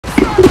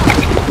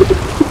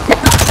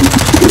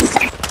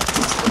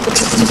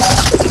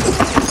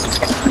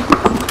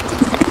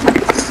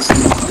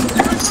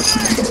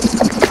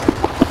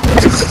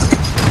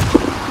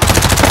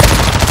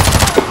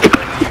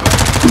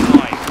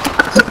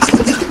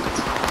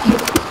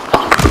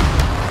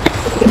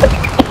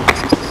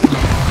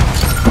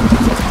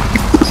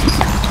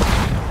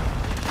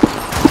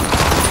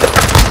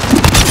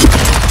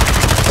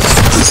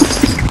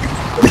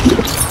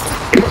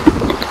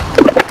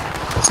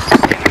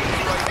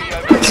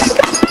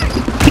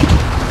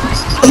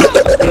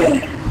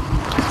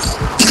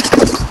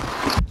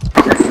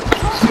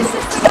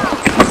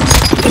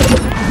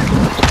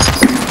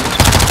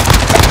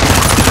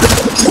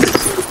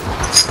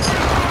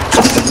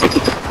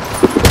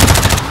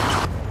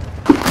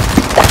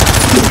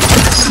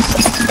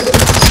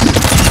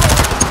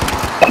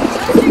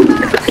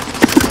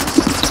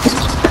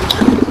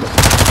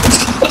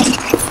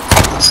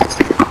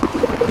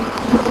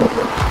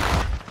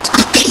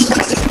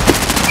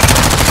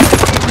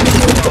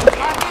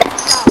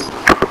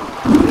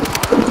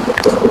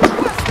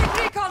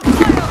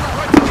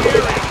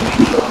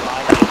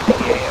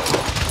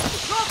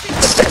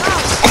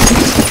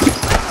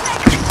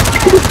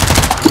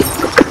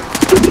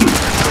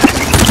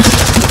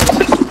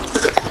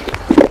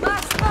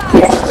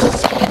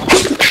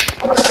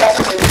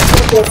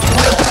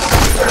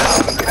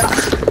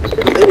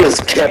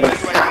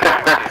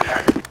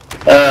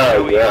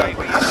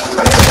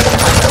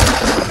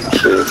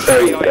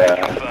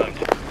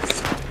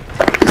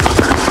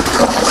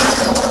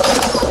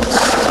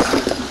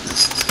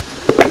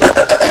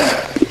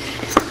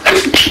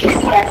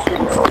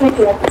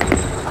Throwing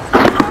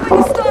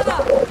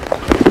stunner!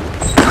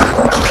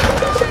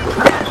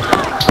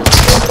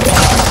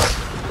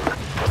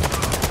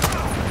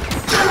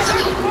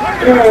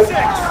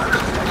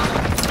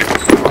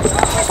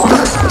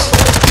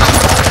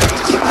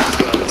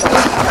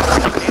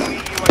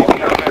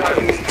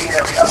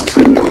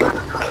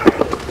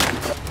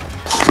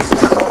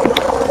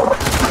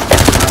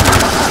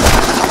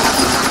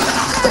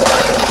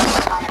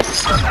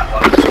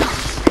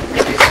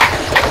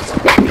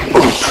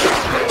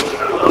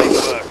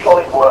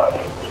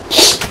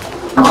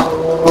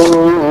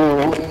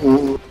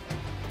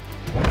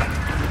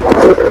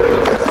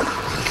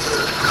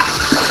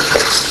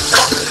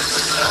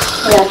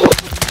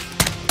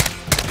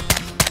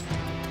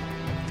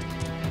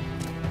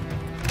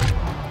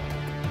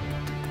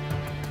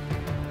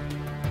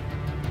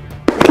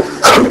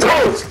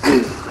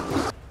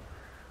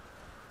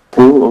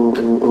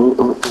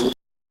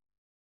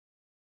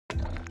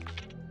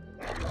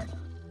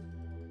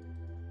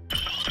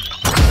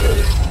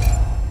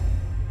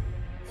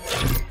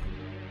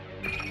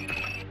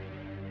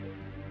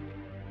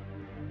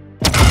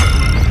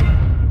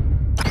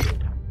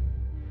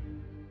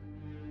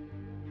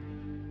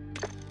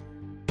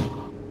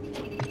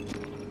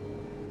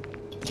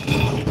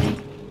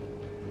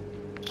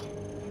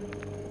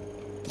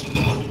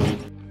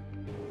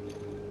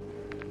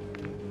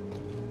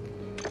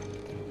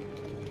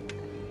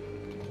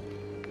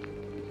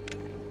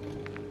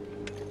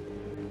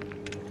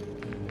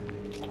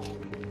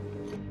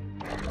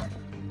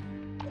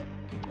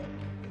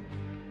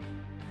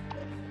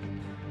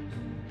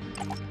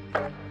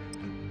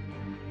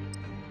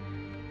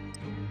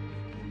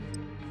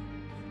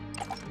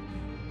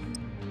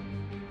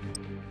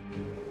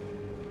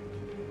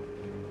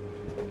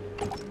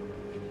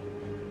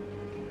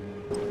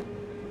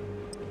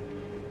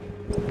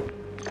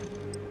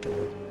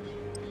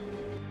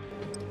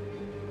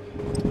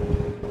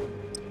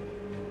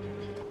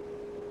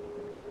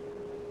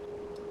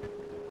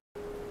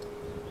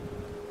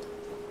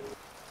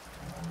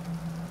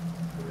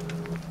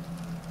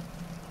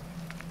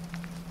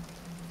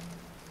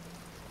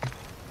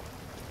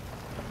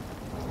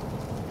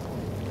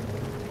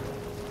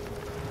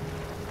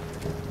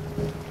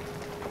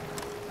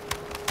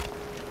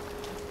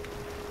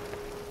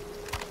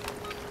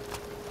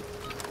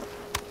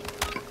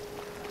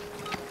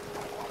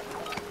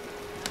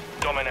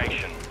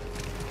 Domination.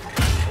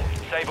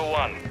 Sabre 1,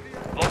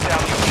 lock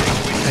down the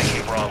objective. We're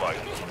taking Bravo.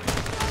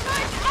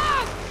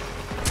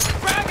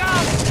 Frag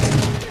out!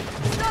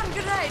 Stun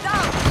grenade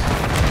out!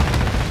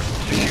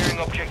 Securing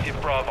objective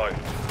Bravo.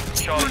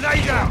 Charlie.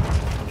 Grenade out!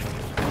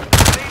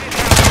 Lead it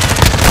out.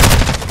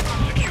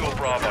 Secure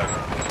Bravo.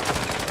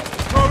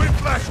 Throwing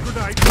flash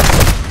grenade!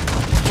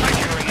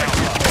 Securing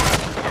Alpha.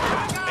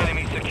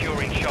 Enemy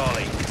securing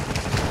Charlie.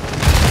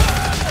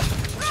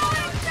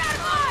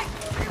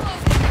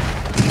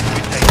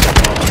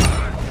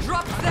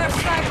 Drop their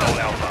Hold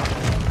sniper! Alpha.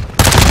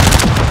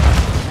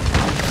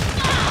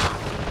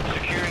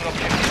 Securing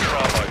objective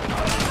Bravo.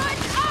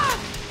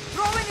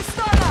 Throwing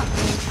stunner!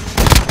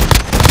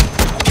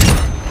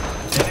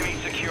 Enemy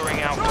securing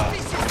Alpha.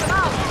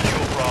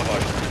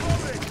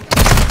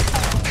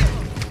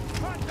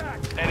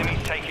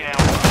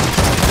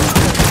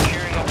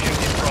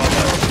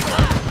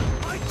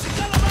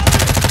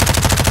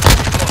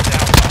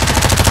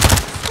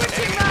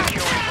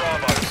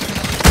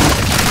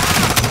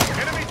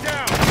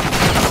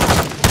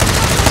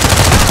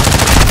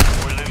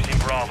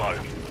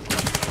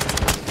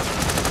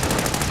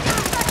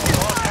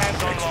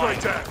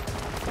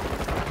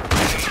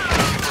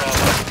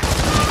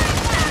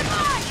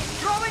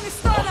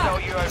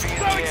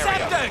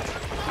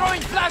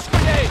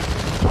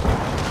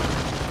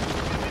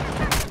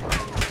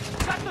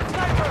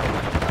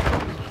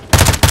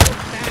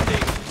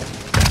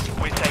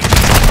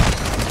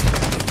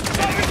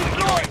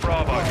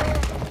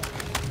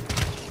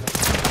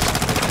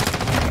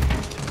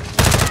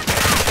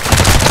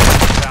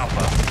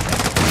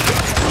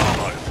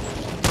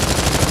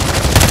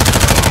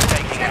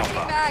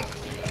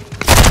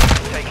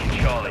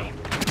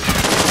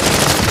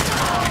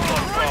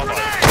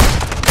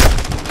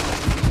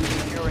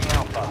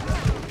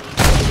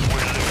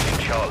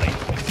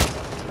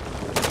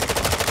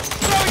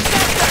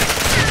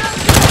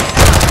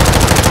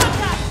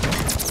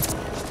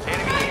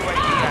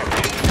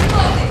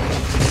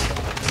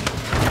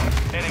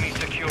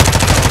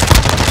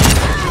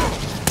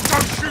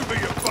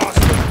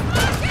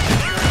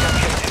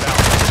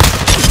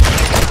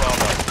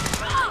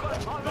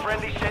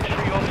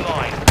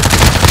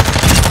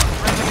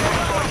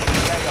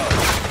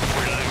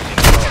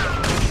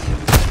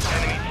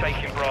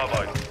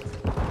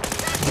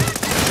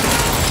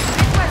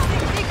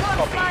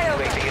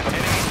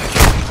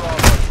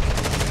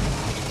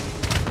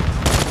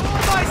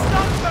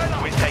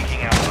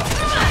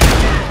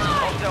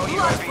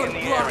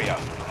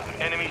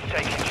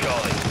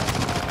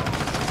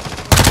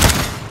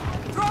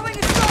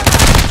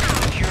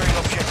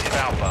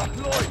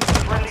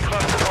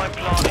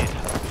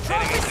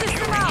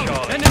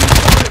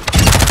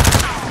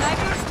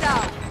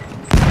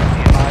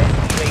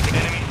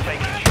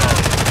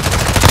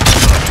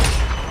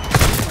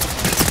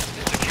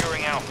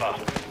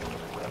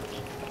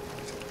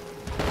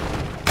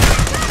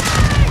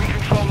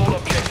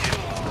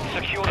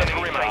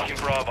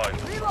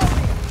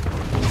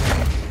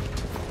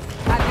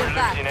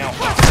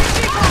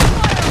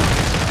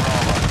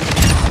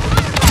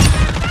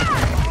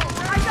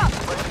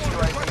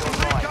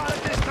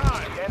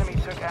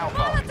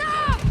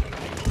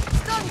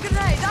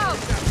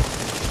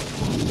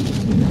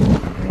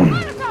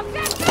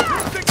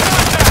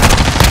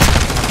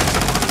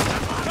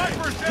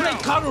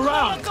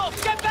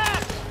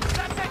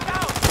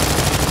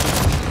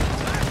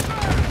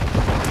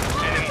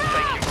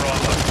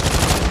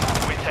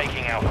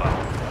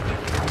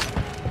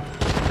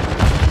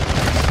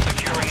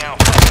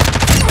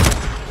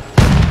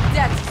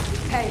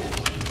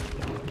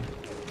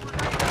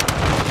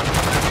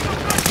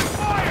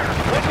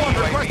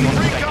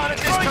 Recon at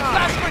this time.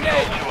 Flash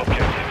grenade! Two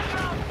objectives.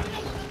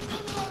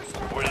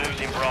 We're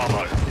losing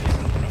Bravo.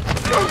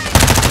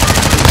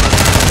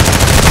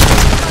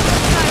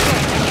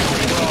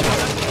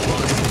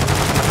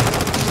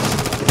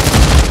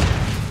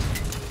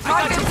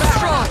 Target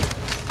destroyed.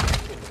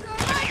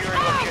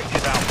 Securing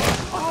objective Alpha.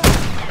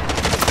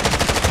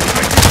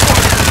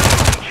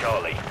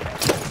 Charlie.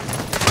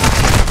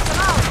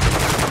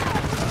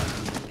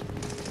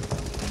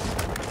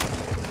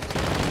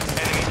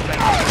 Enemy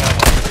taking Bravo.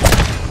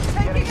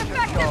 Taking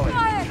effective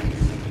fire.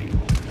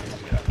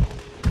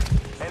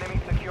 Enemy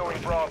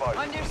securing Bravo.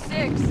 Under 6.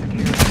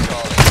 Securing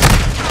Charlie.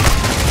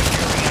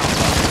 Securing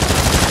Alpha.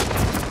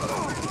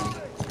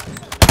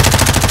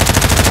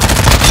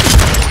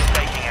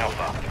 Taking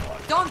Alpha.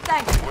 Don't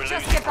thank me. We're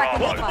Just losing get back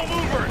in the Bravo. fight. The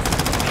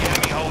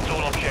enemy holds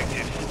all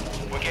objectives.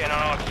 We're getting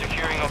on arc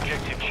securing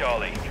objective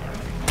Charlie.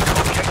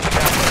 Objective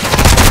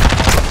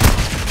Alpha.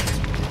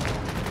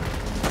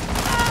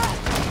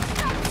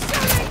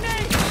 Shooting me!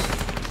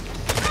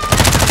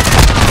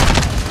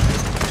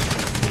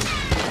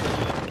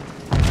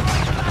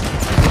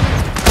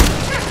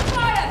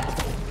 Fire!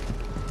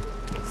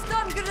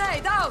 Stun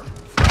grenade out!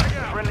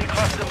 Friendly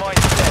cluster mine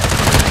set.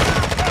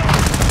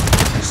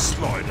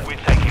 Slider. We're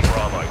taking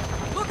Bravo.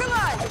 Look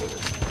alive!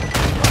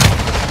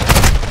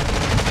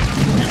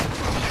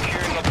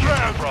 Securing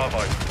objective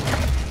Bravo.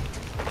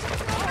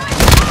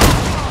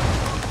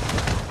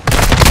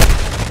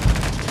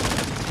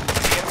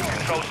 The enemy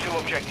controls two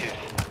objectives.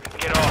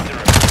 Get after him.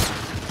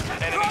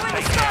 Enemy Throwing a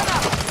taken stun out.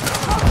 out!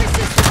 Trophy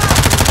system out!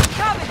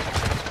 Coming!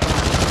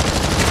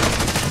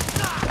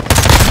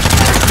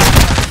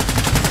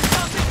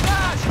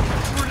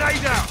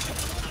 Grenade out.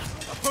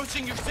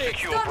 Approaching your six.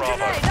 Secure Stun Bravo.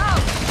 grenade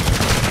out!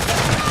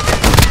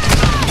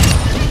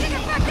 Taking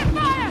effective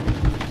fire!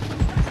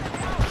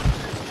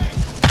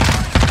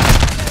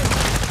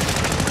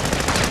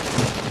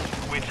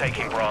 We're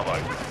taking Bravo.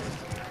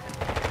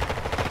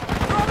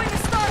 Throwing a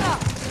stun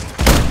out!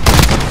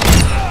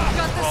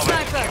 Got the Bravo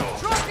sniper! secure.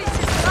 Trophy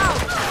system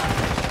out!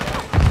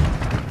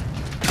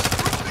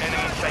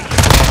 Enemy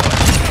taking Bravo.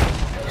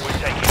 We're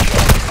taking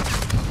Charlie.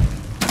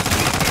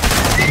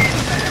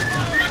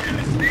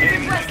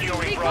 Enemy Requesting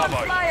securing recon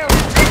Bravo. flyover!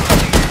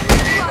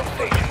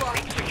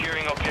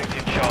 Securing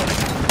objective Charlie.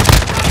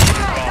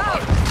 Grenade Bravo.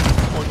 out!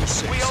 On your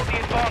six. We hold the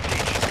advantage.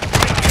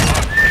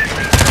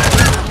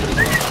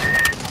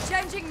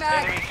 Changing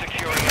mag! Enemy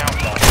securing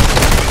Alpha.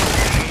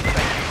 Enemy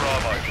taking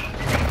Bravo.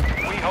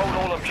 We hold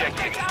all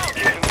objectives.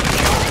 Keep them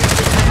secure.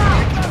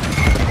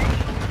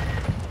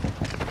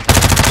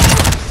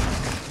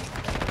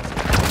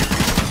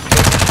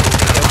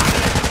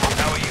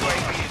 Our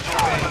UAV is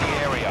orbiting the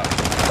area.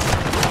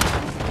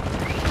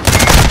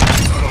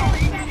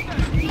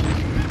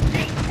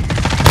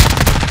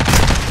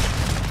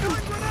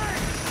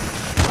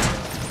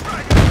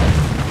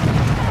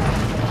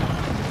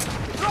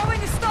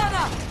 Throwing a stun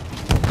out!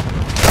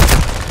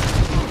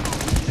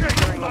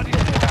 Securing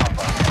objective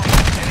Alpha.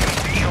 Enemy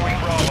securing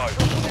Bravo.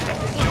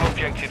 Two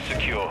objectives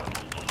secure.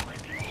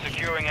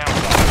 Securing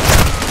Alpha.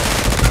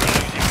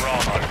 Losing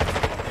Bravo.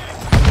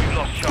 We've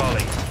lost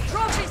Charlie.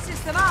 Trophy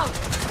system out!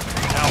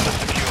 Alpha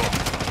secure.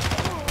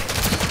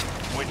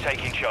 We're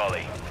taking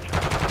Charlie.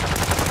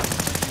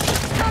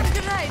 Stun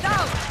grenade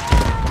out!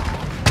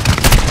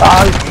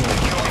 ¡Ay!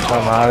 ¡La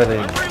madre!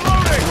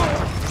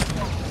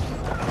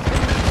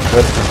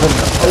 Fuerte,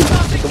 fuerte. ¡Ay!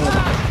 ¿Cómo?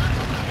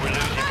 We're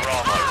losing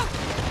Bravo.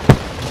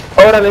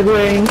 ¡Órale,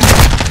 güey!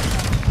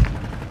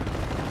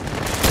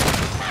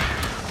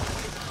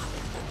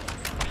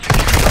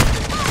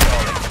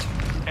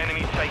 Charlie.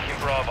 Enemy taking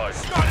Bravo.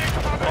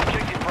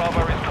 Objective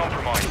Bravo is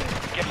compromised.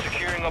 Get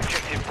securing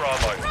objective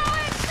Bravo.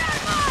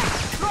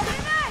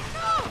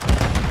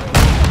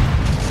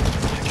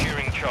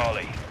 Securing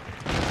Charlie.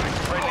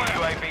 Friendly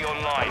UAV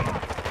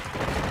online.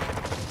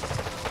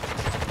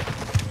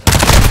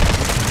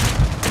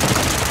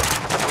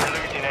 We're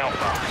losing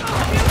Alpha.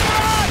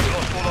 We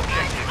lost all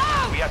objectives.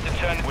 We have to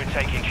turn. We're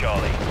taking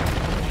Charlie.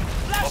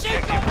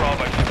 Objective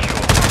Bravo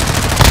secure.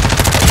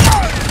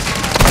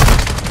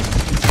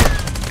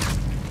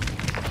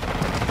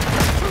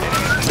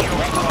 Enemy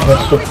securing Bravo. ¡Es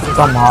su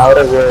puta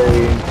madre,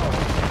 güey!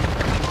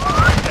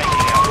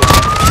 Taking Alpha.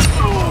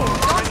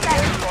 Don't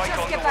thank me. Strike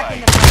Just on get the back way. in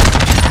the fight.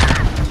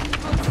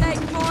 We'll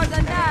take more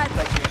than that.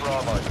 Taking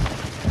Bravo.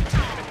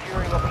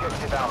 Securing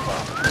objective Alpha.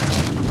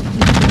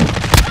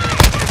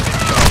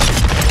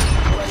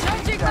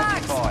 Changing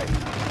mags! 5.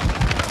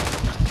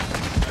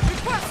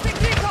 Requesting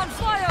recon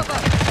flyover!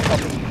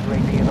 Copy.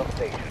 UAV in on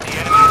station. The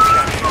enemy is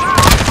captured.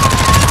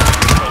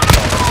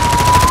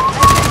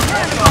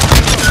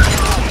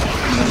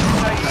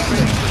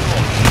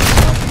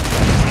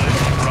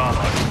 Bravo.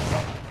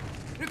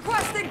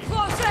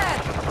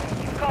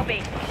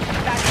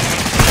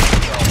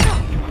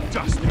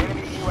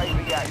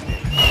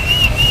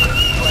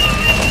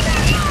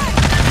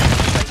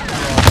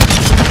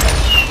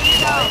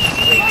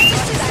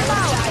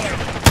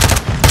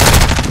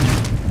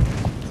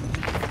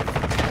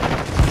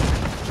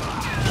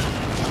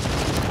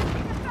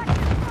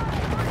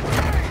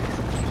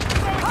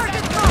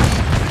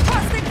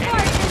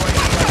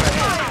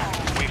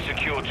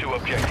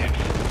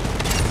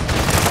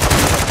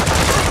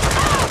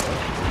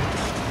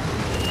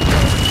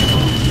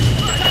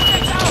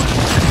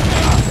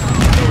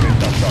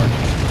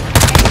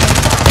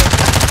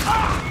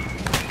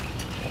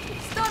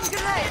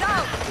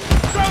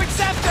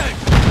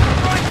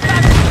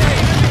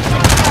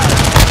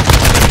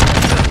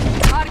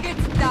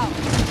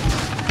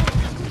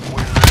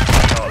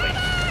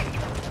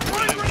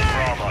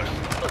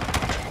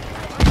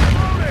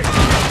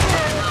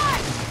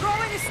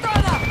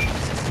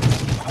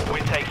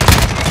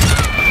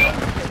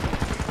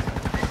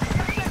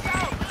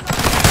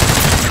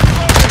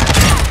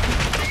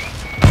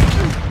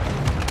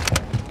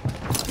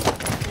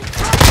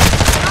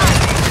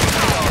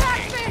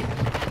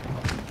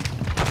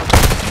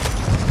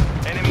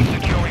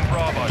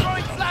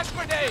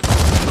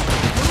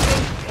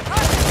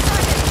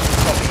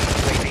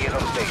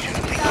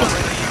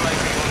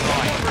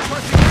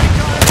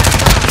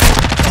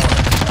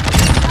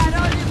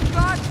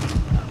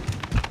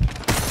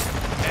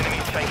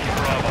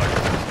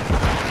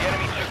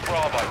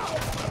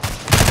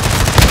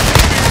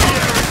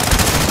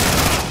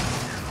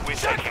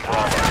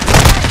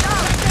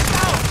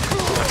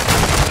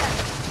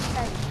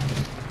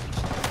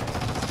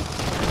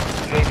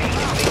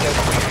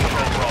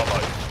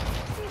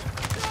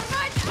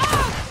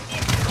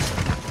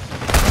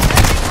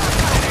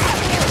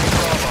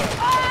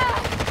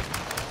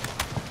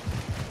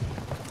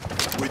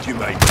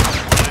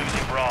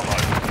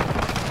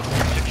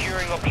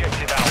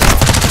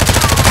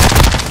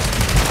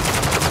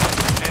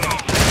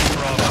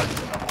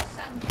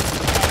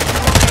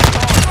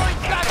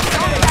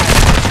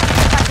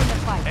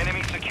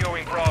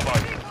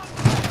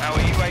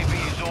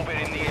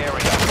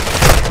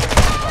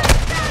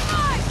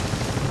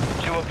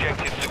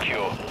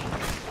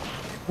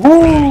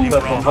 La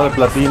esponja de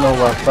platino,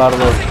 bastardo.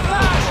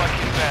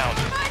 Strike inbound.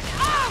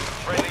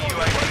 Friendly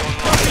UAV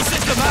online.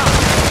 System out!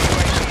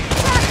 UAV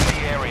in the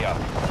area.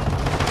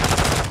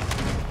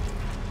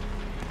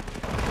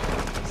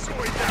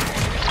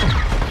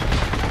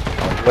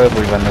 Huevo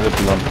y gané de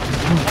pilón.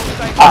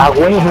 ¡Ah,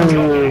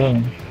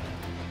 güey!